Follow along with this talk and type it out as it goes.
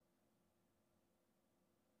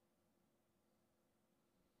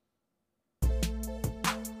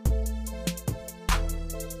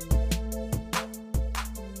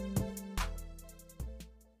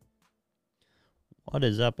What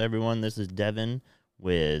is up, everyone? This is Devin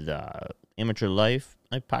with Amateur Life,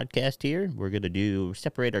 my podcast here. We're going to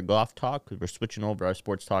separate our golf talk because we're switching over our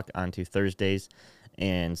sports talk onto Thursdays.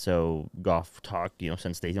 And so golf talk,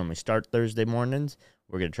 since they only start Thursday mornings,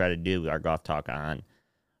 we're going to try to do our golf talk on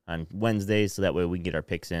Wednesdays so that way we can get our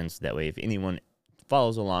picks in. So that way if anyone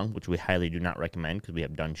follows along, which we highly do not recommend because we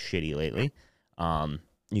have done shitty lately,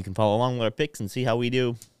 you can follow along with our picks and see how we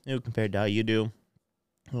do compared to how you do.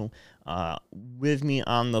 With me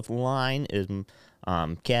on the line is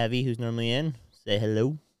Cavi, who's normally in. Say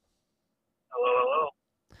hello. Hello.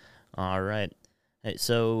 All right. Hey,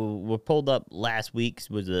 so we're pulled up last week's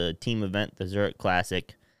was a team event, the Zurich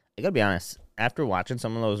Classic. I gotta be honest, after watching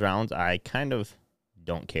some of those rounds, I kind of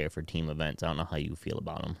don't care for team events. I don't know how you feel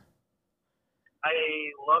about them. I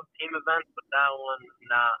love team events, but that one,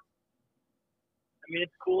 not. I mean,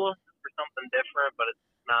 it's cool for something different, but it's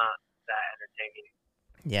not that entertaining.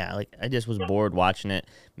 Yeah, I just was bored watching it.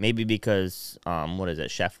 Maybe because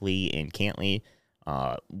Sheffley and Cantley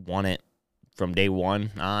won it from day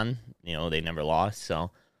one on. They never lost.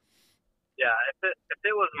 So yeah, if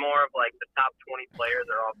it was more of like the top 20 players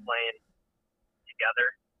are all playing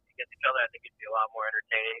together against each other, I think it'd be a lot more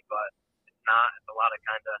entertaining. But it's not. It's a lot of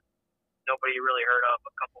kind of nobody you really heard of,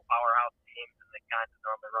 a couple powerhouse teams, and they kind of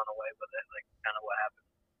normally run away with it. Like kind of what happened.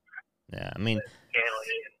 Yeah, I mean,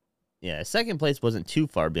 Cantley and yeah, second place wasn't too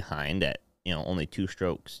far behind at, only 2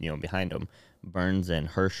 strokes, behind them. Burns and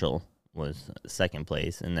Herschel was second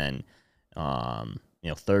place. And then,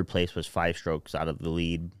 third place was 5 strokes out of the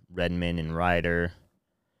lead, Redmond and Ryder.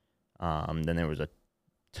 Then there was a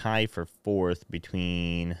tie for fourth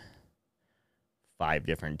between 5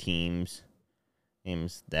 different teams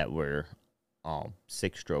that were all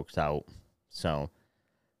 6 strokes out. So,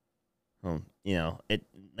 it,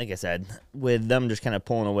 like I said, with them just kind of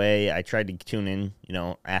pulling away, I tried to tune in,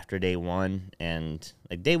 after day one, and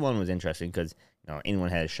like day one was interesting because, anyone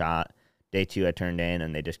had a shot. Day two, I turned in,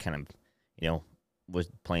 and they just kind of,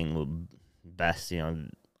 was playing the best,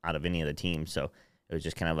 out of any of the teams. So it was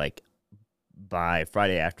just kind of like by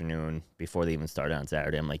Friday afternoon, before they even started on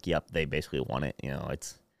Saturday, I'm like, yep, they basically won it.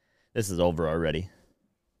 This is over already.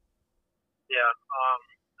 yeah.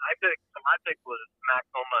 My pick was Max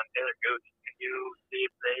Homa and Taylor Gooch. Can you see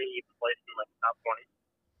if they even placed in like the top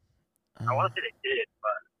 20? I want to say they did,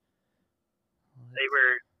 but they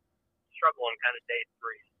were struggling kind of day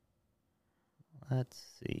 3. Let's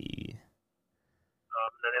see.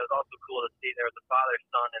 And then it was also cool to see there was a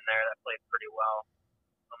father-son in there that played pretty well.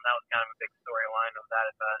 That was kind of a big storyline of that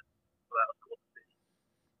event. So that was cool to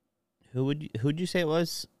see. Who'd you say it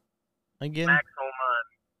was again? Max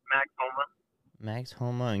Homa. Max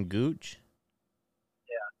Homa and Gooch?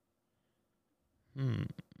 Yeah.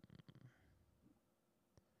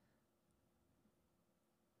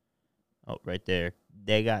 Oh, right there.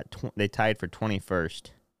 They tied for 21st.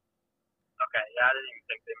 Okay, yeah, I didn't even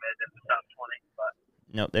think they made it in the top 20, but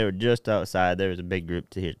No, they were just outside. There was a big group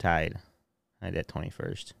to here tied at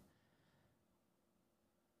 21st.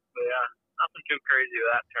 But yeah, nothing too crazy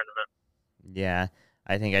with that tournament. Yeah,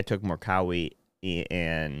 I think I took Morkawi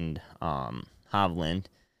and Hovland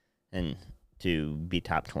and to be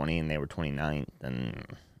top 20, and they were 29th.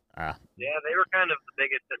 And yeah, they were kind of the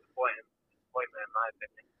biggest disappointment in my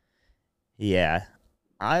opinion. Yeah,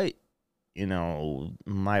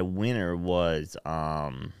 my winner was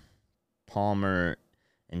Palmer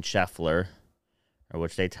and Scheffler,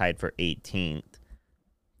 which they tied for 18th.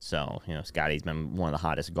 So, Scotty's been one of the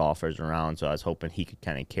hottest golfers around, so I was hoping he could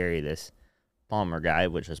kind of carry this Palmer guy,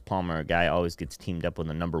 which is Palmer, a guy always gets teamed up with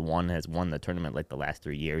the number one, has won the tournament like the last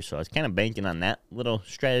 3 years. So I was kind of banking on that little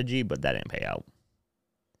strategy, but that didn't pay out.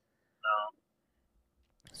 No.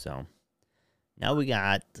 So now we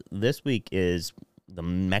got, this week is the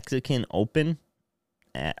Mexican Open.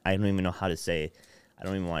 I don't even know how to say it. I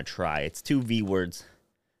don't even want to try. It's 2 V words.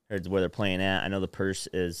 Here's where they're playing at. I know the purse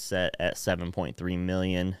is set at $7.3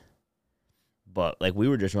 million. But like we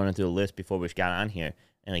were just running through the list before we got on here.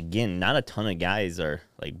 And again, not a ton of guys are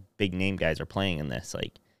like big name guys are playing in this.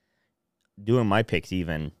 Like doing my picks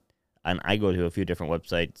even, and I go to a few different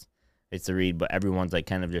websites it's to read, but everyone's like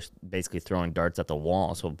kind of just basically throwing darts at the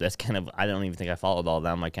wall. So that's kind of, I don't even think I followed all of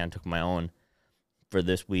them. I kind of took my own for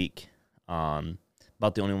this week.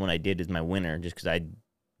 About the only one I did is my winner, just because I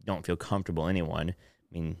don't feel comfortable anyone.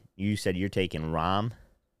 I mean, you said you're taking Rahm.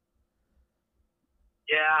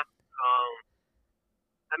 Yeah.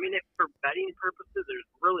 I mean, if for betting purposes, there's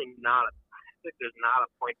really not. I think there's not a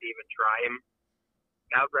point to even try him.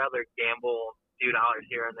 I would rather gamble a few dollars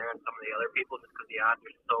here and there on some of the other people just because the odds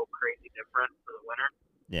are so crazy different for the winner.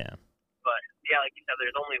 Yeah. But yeah, like you said,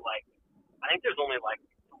 there's only like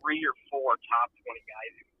 3 3 or 4 top 20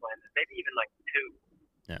 guys who play. Maybe even like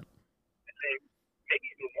 2. Yeah. I think maybe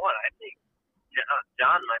even 1. I think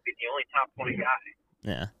John might be the only top 20 guy.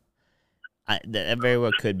 Yeah. That very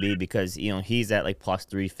well could be because, he's at like plus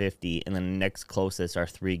 350, and then the next closest are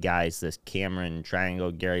 3 guys, this Cameron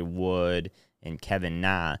Triangle, Gary Wood, and Kevin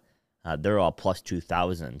Na. They're all plus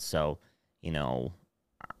 2,000. So,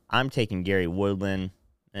 I'm taking Gary Woodland,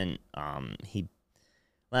 and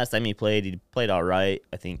last time he played all right.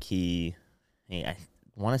 I think I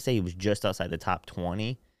want to say he was just outside the top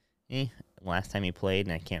 20 last time he played,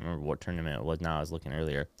 and I can't remember what tournament it was now. I was looking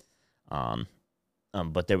earlier.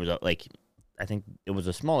 But there was I think it was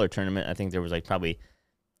a smaller tournament. I think there was like probably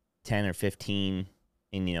 10 or 15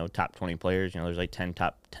 in, top 20 players. There's like 10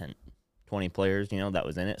 top 10, 20 players, that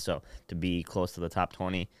was in it. So to be close to the top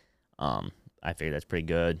 20, I figure that's pretty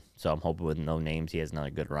good. So I'm hoping with no names, he has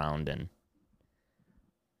another good round. And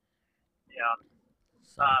yeah.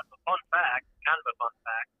 So. Fun fact, kind of a fun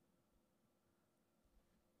fact.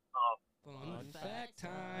 Fun fact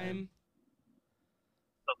time.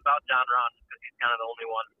 So it's about John Ron because he's kind of the only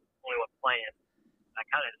one playing. I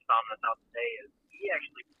kind of just found this out today is he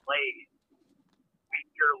actually plays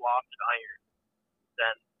weaker lofted iron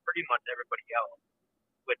than pretty much everybody else,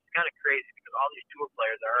 which is kind of crazy because all these tour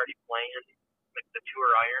players are already playing like the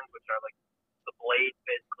tour irons, which are like the blades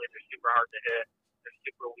basically. They're super hard to hit. They're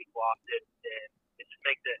super weak lofted, and it just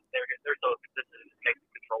makes it they're so consistent. It just makes it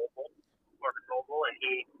more controllable, and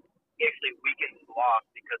he actually weakens his loft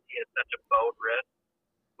because he has such a bowed wrist,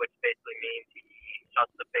 which basically means he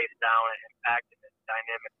shuts the face down and impacting his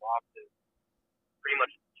dynamic loft is pretty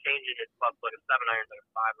much changing his club like a 7-iron to a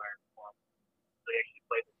 5-iron club. So he actually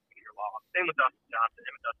plays with weaker loft. Same with Dustin Johnson.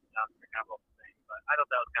 Him and Dustin Johnson are kind of both the same, but I thought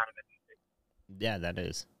that was kind of interesting. Yeah, that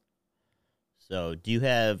is. So do you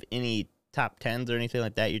have any top 10s or anything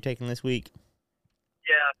like that you're taking this week?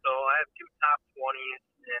 Yeah, so I have 2 top 20s,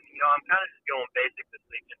 and I'm kind of just going basic this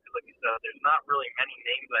week, just because, like you said, there's not really many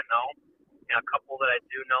names I know. And a couple that I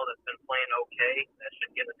do know that's been playing okay that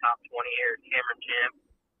should get in the top 20 here is Cameron Champ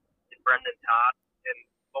and Brendan Todd, and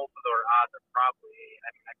both of their odds are probably,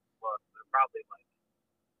 they're probably like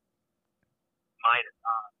minus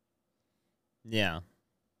odds. Yeah.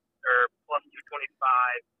 They're plus 225,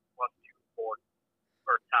 plus 240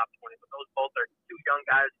 for top 20, but those both are 2 young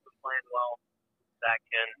guys who've been playing well that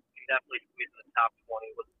can definitely squeeze in the top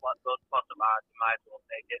 20 with those plus of odds. You might as well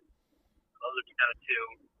take it. Those are kind of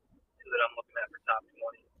two that I'm looking at for top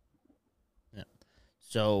 20. Yeah.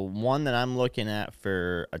 So one that I'm looking at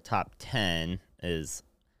for a top 10 is,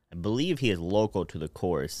 I believe he is local to the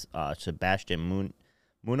course, Sebastian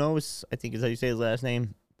Munoz, I think is how you say his last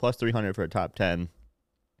name, plus 300 for a top 10.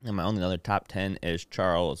 And my only other top 10 is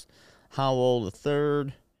Charles Howell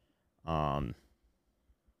III.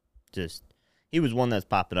 He was one that's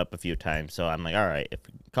popping up a few times, so I'm like, all right, if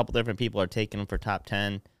a couple different people are taking him for top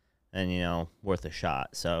 10, then, worth a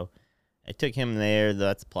shot. So I took him there.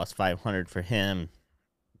 That's plus 500 for him.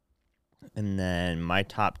 And then my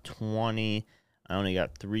top 20, I only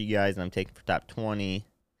got 3 guys I'm taking for top 20.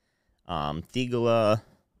 Thigala,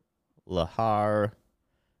 Lahar,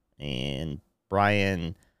 and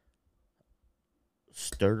Brian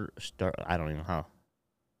I don't even know how.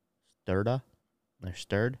 Sturd,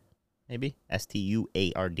 maybe?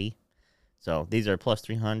 Stuard. So these are plus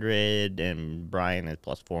 300, and Brian is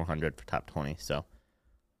plus 400 for top 20. So.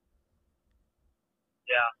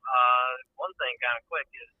 Yeah. One thing kind of quick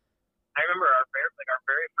is I remember our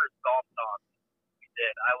very first golf talk we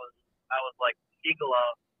did. I was like,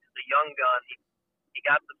 Thigala is a young gun. He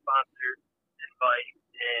got the sponsored invite,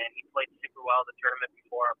 and he played super well the tournament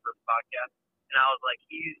before our first podcast. And I was like,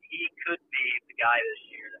 he could be the guy this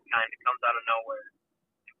year that kind of comes out of nowhere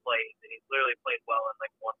and plays. And he's literally played well in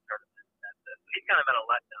like one tournament. That's it. So he's kind of been a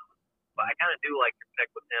letdown. But I kind of do like your pick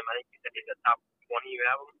with him. I think you said he's a top 20. You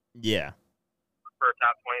have him? Yeah. For a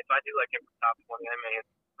top 20. So I do like him for top 20. I may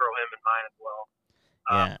throw him in mine as well.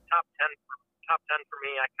 Yeah. Top 10 for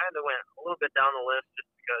me, I kind of went a little bit down the list just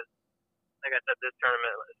because, like I said, this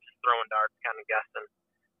tournament is just throwing darts, kind of guessing.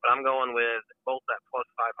 But I'm going with both at plus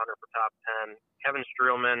 500 for top 10. Kevin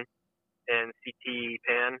Streelman and CT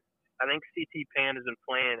Pan. I think CT Pan has been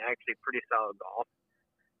playing actually pretty solid golf.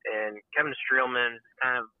 And Kevin Streelman is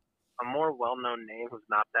kind of a more well-known name who's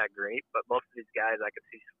not that great. But both of these guys I could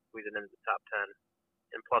see squeezing into the top 10.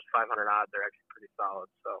 And plus 500 odds are actually pretty solid.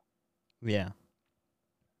 So. Yeah.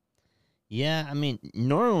 Yeah, I mean,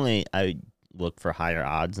 normally I look for higher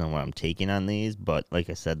odds than what I'm taking on these. But like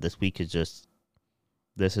I said, this week is just...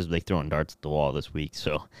 This is like throwing darts at the wall this week,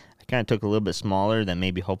 so I kind of took a little bit smaller. Then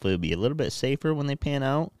maybe hopefully it'll be a little bit safer when they pan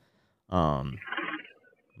out.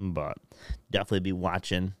 but definitely be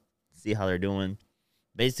watching, see how they're doing.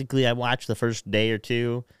 Basically, I watch the first day or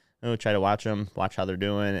two. I try to watch them, watch how they're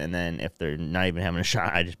doing, and then if they're not even having a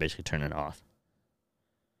shot, I just basically turn it off.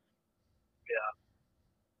 Yeah.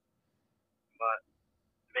 But,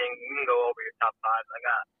 I mean, you can go over your top fives.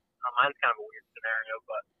 Mine's kind of a weird scenario,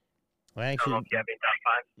 but Well, I don't know actually, if you have any top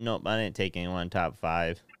fives. nope, I didn't take anyone top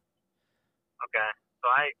 5. Okay.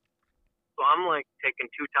 So I'm like taking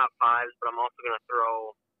 2 top fives, but I'm also gonna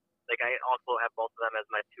throw, like, I also have both of them as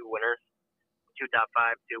my 2 winners. 2 top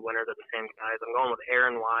 5, 2 winners are the same guys. I'm going with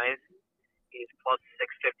Aaron Wise. He's plus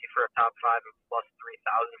 650 for a top 5 and plus 3,000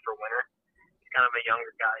 for winner. He's kind of a younger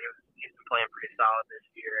guy. He's been playing pretty solid this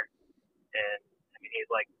year, and I mean he's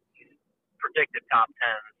predicted top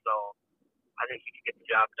 10, so I think he could get the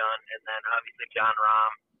job done. And then obviously John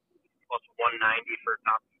Rahm plus 190 for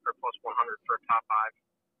plus 100 for a top 5.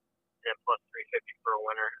 And plus 350 for a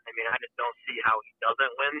winner. I mean, I just don't see how he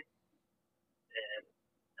doesn't win. And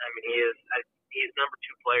I mean, he's number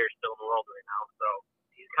 2 player still in the world right now. So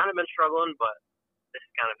he's kind of been struggling, but this is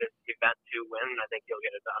kind of his event to win. And I think he'll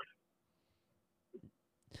get it done.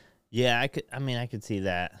 Yeah, I could see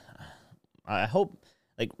that. I hope,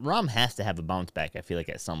 like, Rahm has to have a bounce back, I feel like,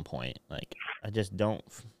 at some point. Like, I just don't.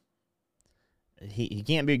 He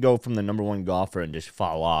can't go from the number 1 golfer and just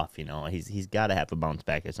fall off, you know. He's got to have a bounce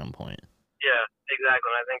back at some point. Yeah, exactly.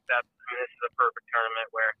 And I think this is a perfect tournament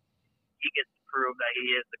where he gets to prove that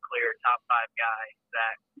he is the clear top 5 guy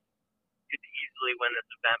that could easily win this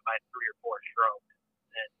event by 3 or 4 strokes.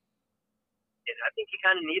 And I think he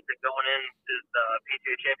kind of needs it going into the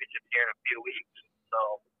PGA Championship here in a few weeks.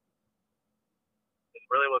 So just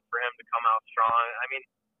really look for him to come out strong. I mean,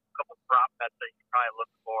 a couple prop bets that you probably look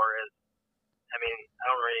for is, I mean, I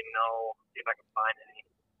don't really know. See if I can find any.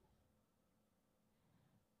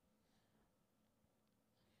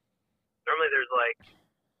 Normally there's like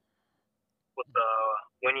what the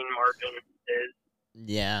winning margin is.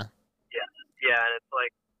 Yeah. Yeah, and it's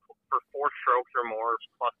like for 4 strokes or more, it's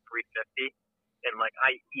plus 350. And like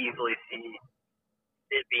I easily see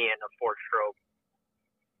it being a 4-stroke,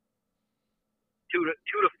 2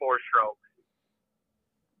 to 4 strokes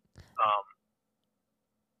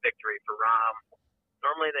victory for Rahm.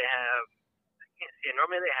 Normally they have, I can't see it.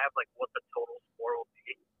 Normally they have like what the total score will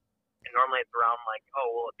be, and normally it's around like, oh,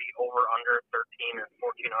 will it be over under 13 or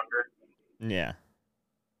 14 under? Yeah.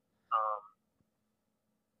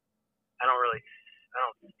 I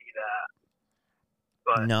don't see that.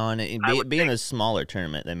 But No, and being a smaller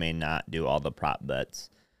tournament, they may not do all the prop bets.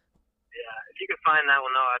 Yeah, if you could find that one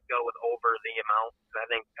though, I'd go with over the amount. I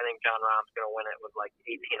think John Rahm's gonna win it with like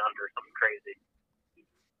 18 under, something crazy.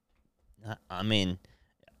 I mean,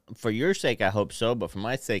 for your sake, I hope so. But for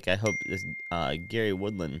my sake, I hope this Gary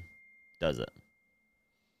Woodland does it.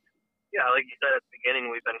 Yeah, like you said at the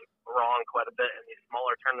beginning, we've been wrong quite a bit, and these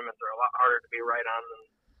smaller tournaments are a lot harder to be right on than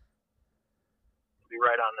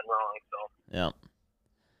wrong. So yeah.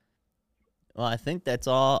 Well, I think that's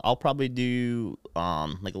all. I'll probably do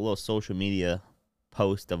like a little social media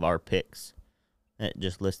post of our picks,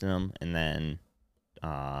 just listing them, and then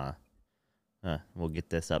we'll get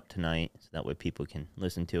this up tonight so that way people can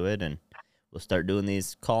listen to it, and we'll start doing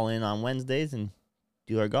these call in on Wednesdays and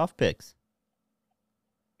do our golf picks.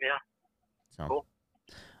 Yeah. So cool.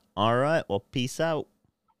 All right. Well, peace out.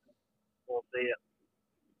 We'll see you.